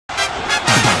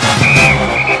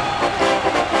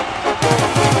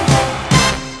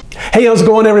Hey, how's it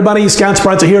going, everybody? Scott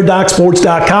Spreitzer here,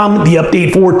 DocSports.com. The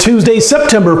update for Tuesday,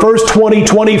 September 1st,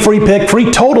 2020. Free pick,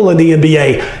 free total in the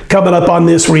NBA coming up on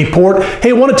this report.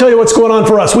 Hey, I want to tell you what's going on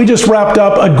for us. We just wrapped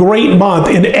up a great month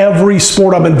in every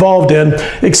sport I'm involved in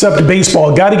except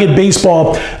baseball. Got to get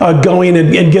baseball going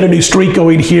and get a new streak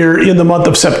going here in the month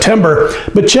of September.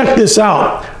 But check this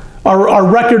out.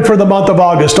 Our record for the month of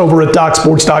August over at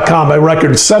DocSports.com, my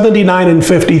record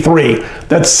 79-53.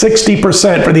 That's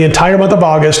 60% for the entire month of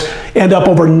August, and up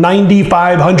over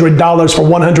 $9,500 for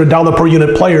 $100 per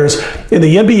unit players in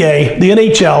the NBA, the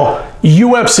NHL,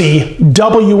 UFC,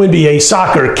 WNBA,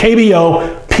 soccer,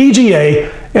 KBO,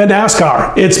 PGA, and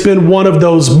NASCAR. It's been one of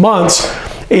those months.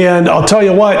 And I'll tell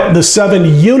you what, the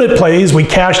 7-unit plays, we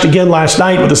cashed again last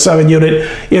night with the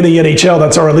 7-unit in the NHL.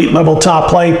 That's our elite level top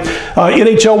play.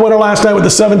 NHL winner last night with the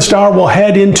 7-star. We'll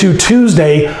head into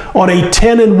Tuesday on a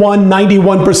 10-1,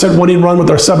 91% winning run with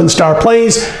our 7-star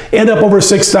plays. End up over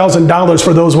 $6,000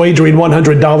 for those wagering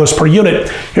 $100 per unit.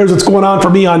 Here's what's going on for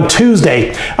me on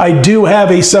Tuesday. I do have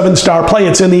a 7-star play.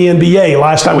 It's in the NBA.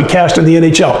 Last night we cashed in the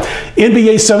NHL.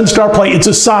 NBA 7-star play, it's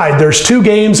a side. There's 2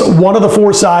 games. One of the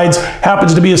 4 sides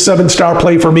happens to be a 7-star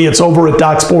play for me. It's over at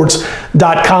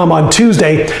DocSports.com on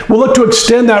Tuesday. We'll look to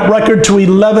extend that record to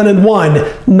 11-1,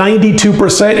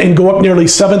 92%, and go up nearly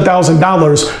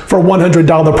 $7,000 for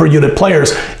 $100 per unit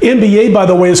players. NBA, by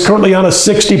the way, is currently on a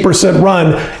 60%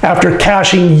 run after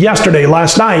cashing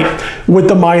last night with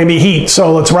the Miami Heat.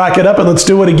 So let's rack it up and let's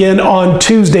do it again on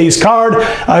Tuesday's card.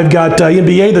 I've got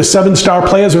NBA, the 7-star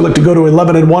players. We look to go to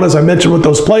 11-1, as I mentioned, with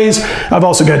those plays. I've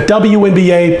also got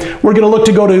WNBA. We're going to look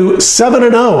to go to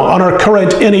 7-0 on our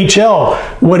current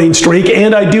NHL winning streak.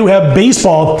 And I do have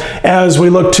baseball as we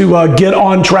look to get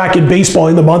on track in baseball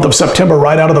in the month of September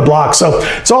right out of the block. So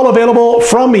it's all available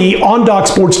from me on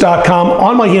DocSports.com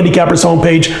on my Handicappers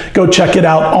homepage. Go check it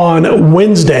out on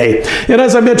Wednesday. And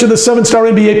as I mentioned, the 7-star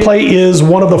NBA play is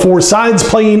one of the 4 sides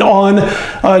playing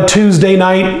on Tuesday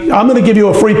night. I'm going to give you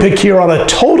a free pick here on a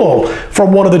total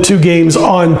from one of the 2 games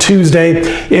on Tuesday.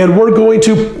 And we're going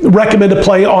to recommend a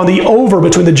play on the over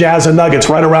between the Jazz and Nuggets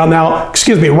right now,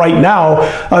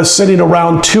 sitting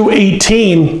around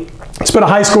 218. It's been a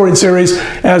high-scoring series,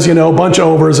 as you know, a bunch of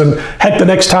overs, and heck, the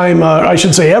next time, I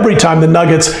should say every time the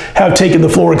Nuggets have taken the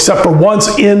floor, except for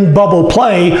once in bubble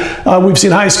play, we've seen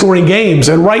high-scoring games.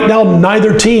 And right now,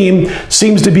 neither team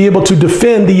seems to be able to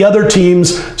defend the other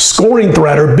team's scoring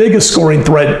threat or biggest scoring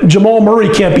threat. Jamal Murray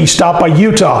can't be stopped by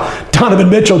Utah. Donovan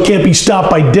Mitchell can't be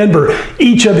stopped by Denver.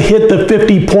 Each have hit the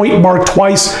 50-point mark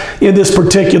twice in this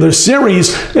particular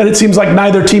series, and it seems like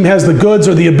neither team has the goods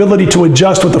or the ability to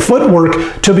adjust with the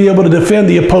footwork to be able to defend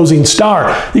the opposing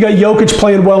star. You got Jokic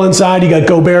playing well inside, you got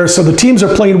Gobert, so the teams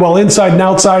are playing well inside and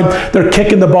outside. They're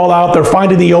kicking the ball out, they're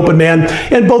finding the open man,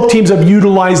 and both teams have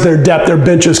utilized their depth, their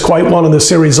benches quite well in the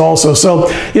series also. So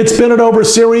it's been an over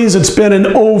series, it's been an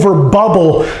over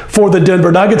bubble for the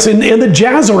Denver Nuggets, and the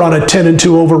Jazz are on a 10-2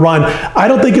 over run. I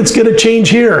don't think it's going to change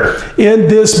here in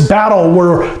this battle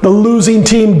where the losing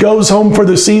team goes home for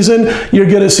the season. You're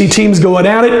going to see teams going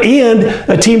at it, and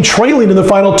a team trailing in the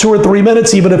final 2 or 3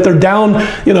 minutes, even if they're down,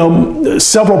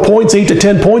 several points, 8 to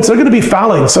 10 points, they're going to be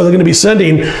fouling. So they're going to be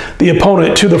sending the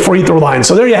opponent to the free throw line.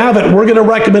 So there you have it. We're going to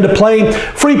recommend a play,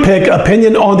 free pick,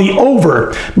 opinion on the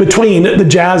over between the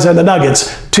Jazz and the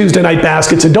Nuggets Tuesday night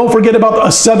baskets. And don't forget about a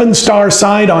 7-star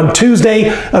side on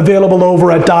Tuesday, available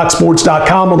over at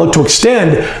DocSports.com. We'll look to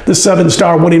extend the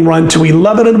 7-star winning run to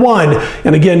 11-1,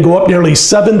 and again, go up nearly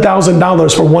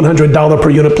 $7,000 for $100 per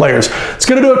unit players. It's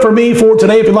going to do it for me for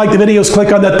today. If you like the videos,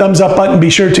 click on that thumbs up button. Be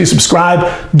sure to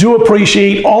subscribe. Do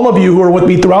appreciate all of you who are with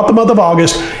me throughout the month of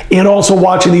August and also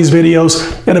watching these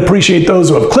videos, and appreciate those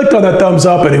who have clicked on that thumbs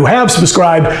up and who have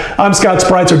subscribed. I'm Scott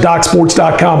Spreitzer,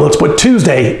 DocSports.com. Let's put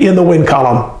Tuesday in the win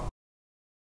column.